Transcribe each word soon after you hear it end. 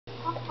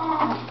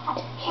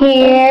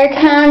Here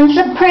comes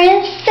the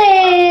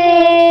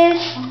princess.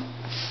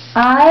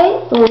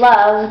 I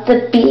love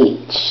the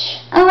beach.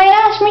 Oh my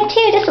gosh, me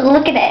too. Just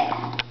look at it.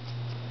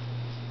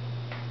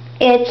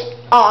 It's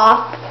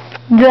off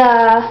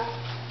the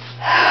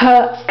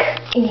hook.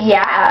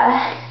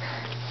 Yeah.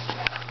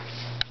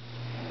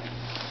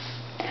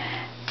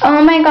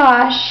 Oh my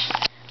gosh.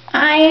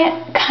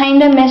 I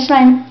kind of miss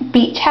my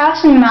beach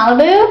house in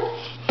Malibu,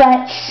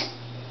 but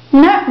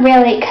not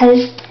really,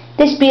 because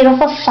this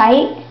beautiful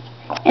site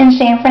in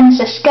San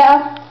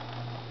Francisco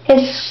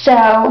is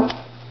so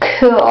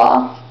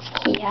cool.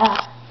 Yeah.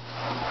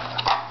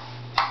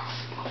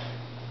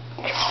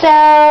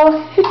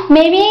 So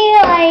maybe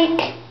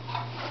like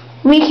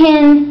we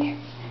can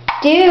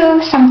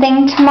do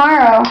something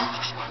tomorrow.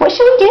 What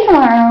should we do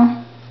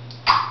tomorrow?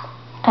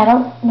 I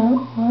don't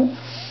know. What?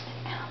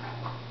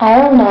 I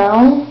don't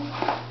know.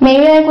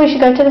 Maybe like we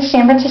should go to the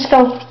San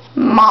Francisco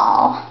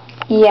Mall.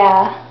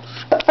 Yeah.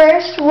 But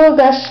first we'll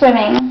go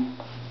swimming.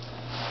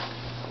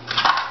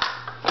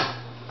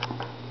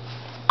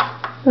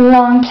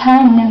 Long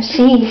time no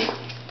see.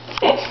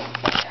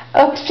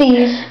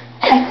 Oopsies,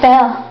 I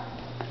fell.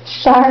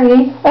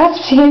 Sorry,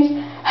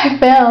 oopsies, I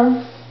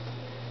fell.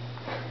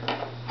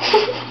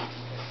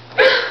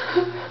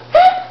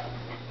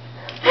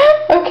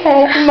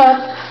 Okay, I'm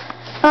up.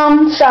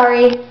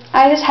 Sorry.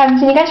 I just haven't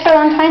seen you guys for a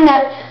long time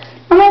now.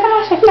 Oh my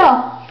gosh, I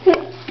fell.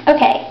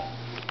 Okay.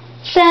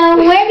 So,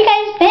 where have you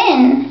guys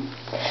been?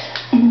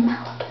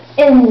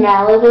 In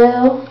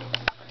Malibu.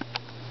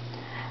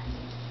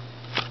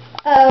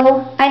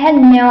 Oh, I had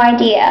no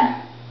idea.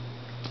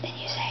 Then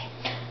you say,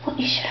 well,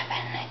 you should have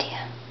had an idea.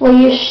 Well,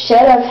 you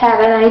should have had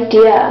an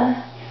idea.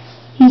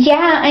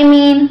 Yeah, I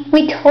mean,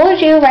 we told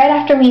you right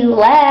after we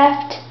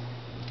left.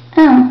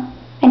 Oh,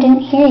 I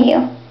didn't hear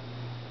you.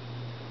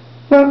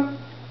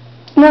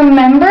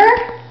 Remember?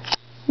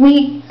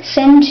 We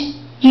sent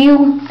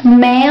you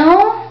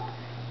mail,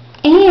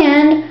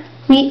 and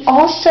we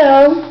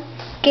also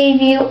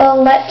gave you a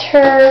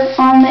letter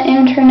on the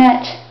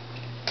internet.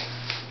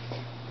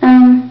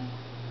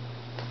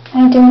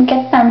 I didn't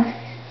get them.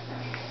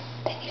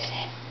 Then you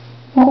said,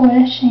 well, what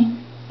a shame.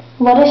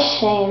 What a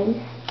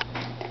shame.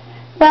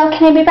 Well,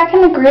 can I be back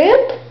in the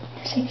group?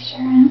 I say,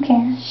 sure, I don't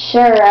care.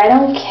 Sure, I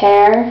don't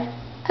care.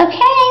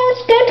 Okay,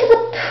 let's go to the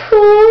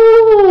pool.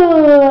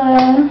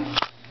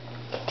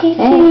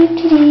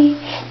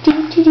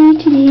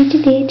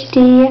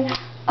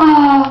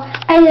 Oh,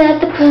 I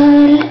love the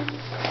pool.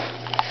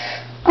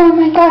 Oh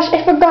my gosh,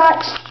 I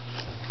forgot.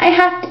 I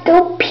have to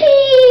go pee.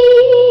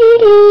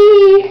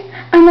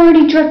 I'm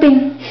already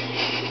dripping.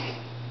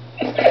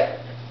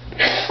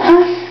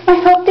 I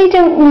hope they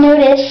don't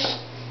notice.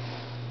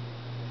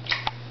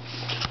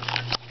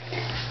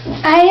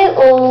 I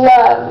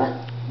love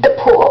the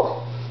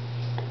pool.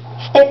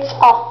 It's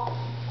off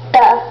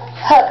the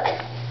hook.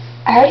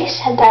 I already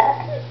said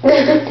that.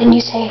 Then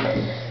you say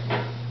this?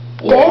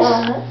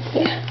 Yeah.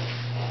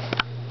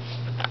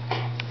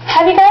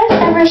 Have you guys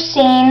ever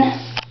seen,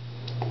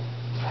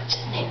 what's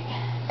his name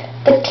again?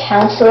 The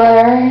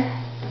counselor.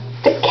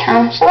 The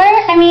counselor?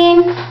 I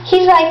mean,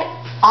 he's like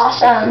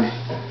awesome.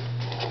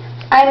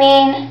 I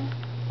mean,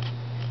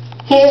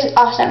 he's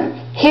awesome.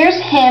 Here's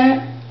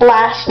him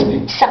last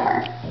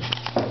summer.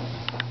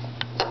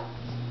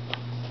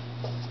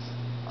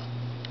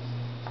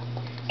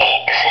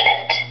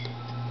 Excellent.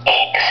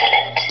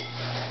 Excellent.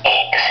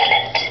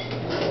 Excellent.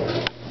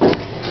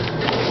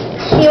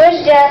 He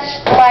was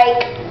just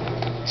like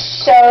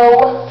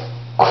so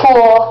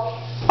cool.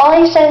 All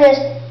he says is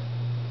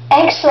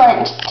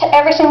excellent to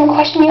every single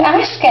question you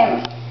ask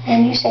him.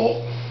 And you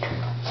say,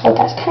 oh,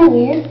 that's kind of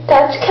weird.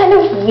 That's kind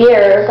of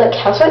weird. Like,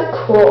 how's that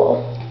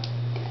cool?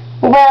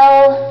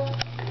 Well,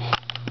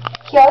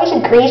 he always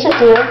agrees with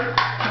you.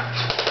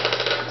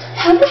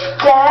 How is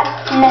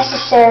that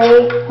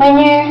necessary when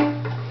you're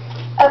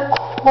a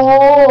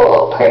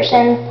cool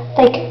person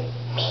like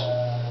me?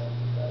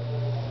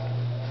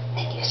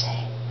 Then you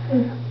say,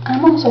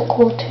 I'm also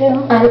cool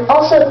too. I'm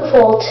also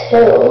cool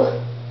too.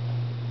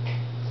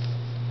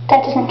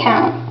 That doesn't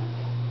count.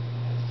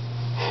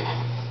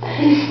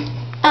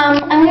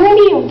 I'm gonna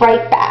be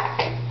right back.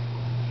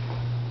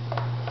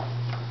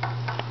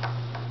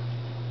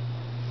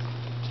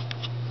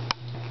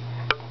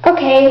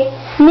 Okay,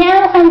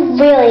 now I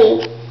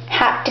really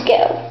have to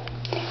go.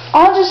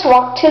 I'll just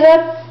walk to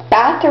the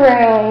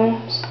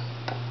bathrooms.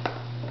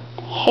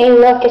 Hey,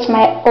 look, it's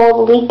my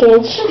old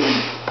leakage.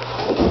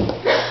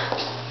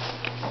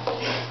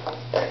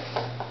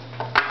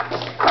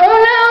 Oh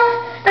no,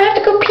 I have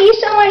to go pee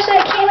so much that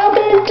I can't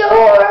open the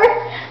door.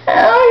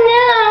 Oh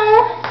no.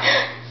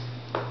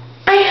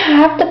 I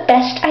have the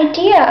best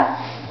idea.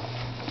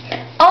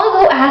 I'll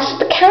go ask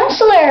the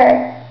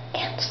counselor.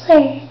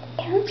 Counselor,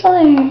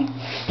 counselor.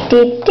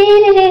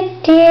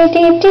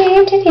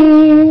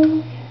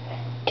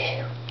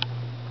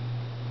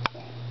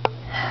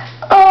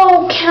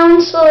 Oh,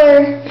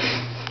 counselor.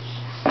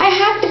 I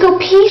have to go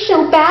pee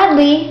so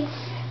badly.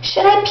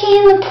 Should I pee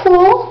in the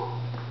pool?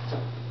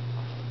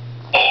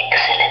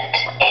 Excellent,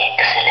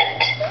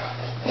 excellent.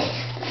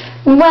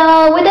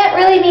 Well, would that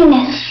really be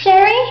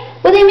necessary?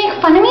 Would they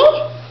make fun of me?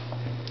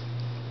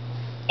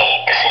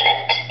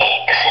 Excellent,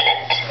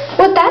 excellent.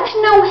 Well, that's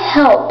no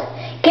help.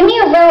 Give me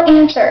a real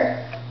answer.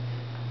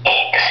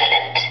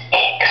 Excellent,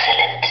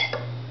 excellent.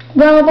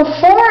 Well,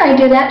 before I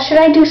do that, should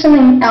I do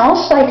something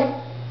else, like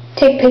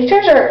take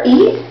pictures or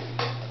eat?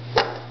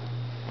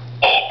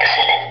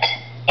 Excellent,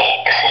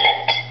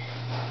 excellent.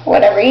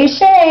 Whatever you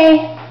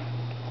say.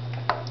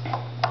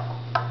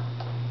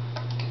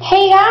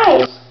 Hey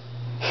guys!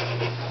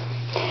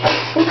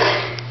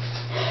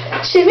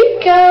 Should we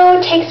go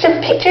take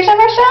some pictures of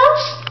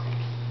ourselves?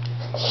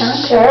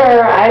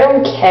 Sure, I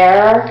don't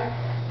care.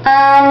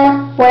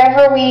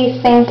 Wherever we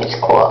think is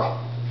cool.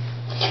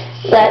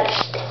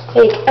 Let's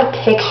take a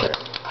picture.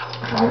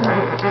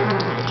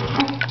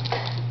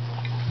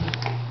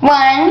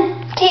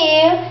 1, 2,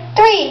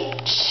 3.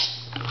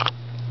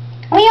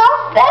 We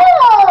all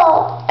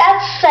fell!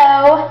 That's so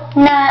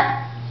not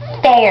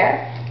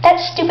fair. That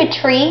stupid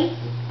tree.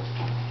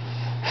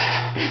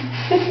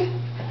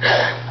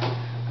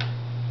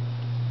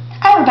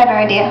 I have a better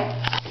idea.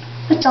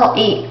 Let's all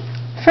eat.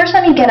 First,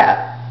 let me get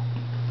up.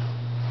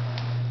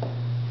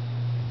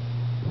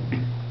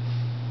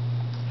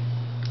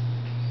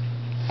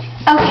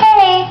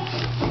 Okay,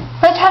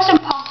 let's have some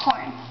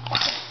popcorn.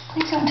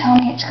 Please don't tell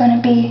me it's going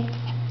to be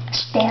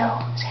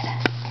stale.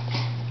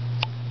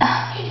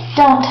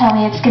 Don't tell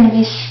me it's going to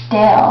be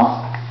stale.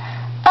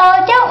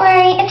 Oh, don't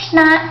worry, it's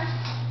not.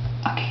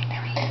 Okay,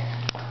 there we go.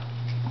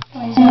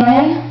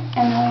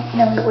 And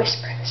then we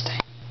whisper this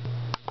time.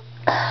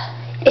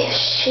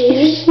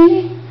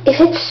 If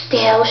it's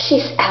stale,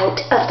 she's out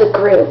of the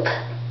group.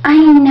 I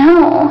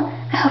know.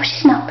 I hope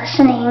she's not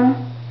listening.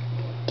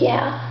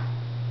 Yeah.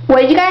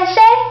 What did you guys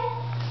say?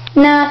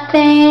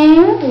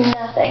 Nothing.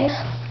 Nothing.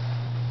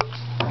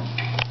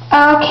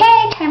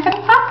 Okay, time for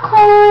the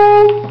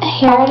popcorn.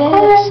 Here it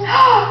is.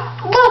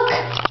 Look,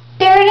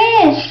 there it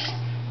is.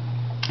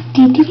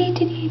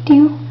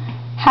 Do.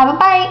 Have a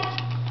bite.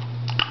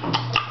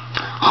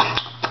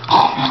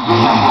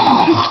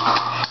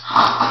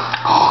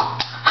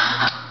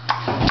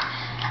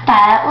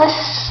 That was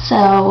so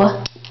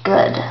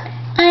good.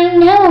 I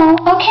know.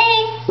 Okay,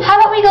 how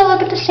about we go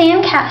look at the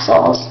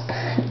sandcastles?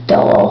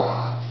 Dull.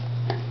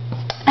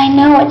 I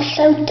know, it's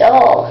so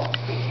dull.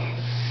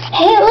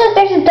 Hey, look,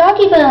 there's a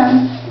doggy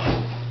bone.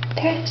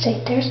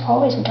 There's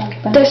always a doggy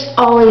bone. There's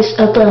always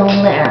a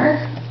bone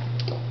there.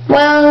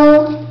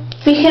 Well,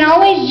 we can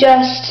always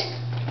just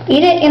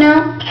eat it,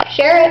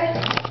 share it.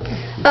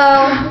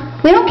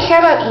 We don't care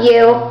about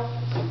you.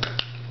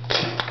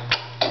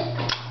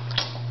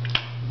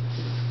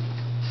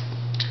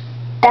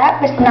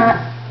 That was not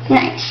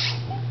nice.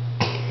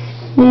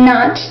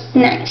 Not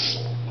nice.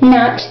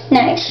 Not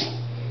nice.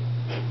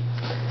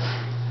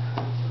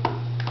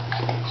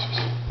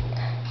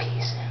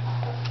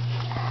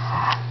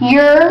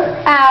 You're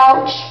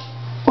out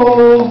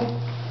of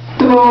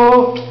the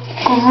group.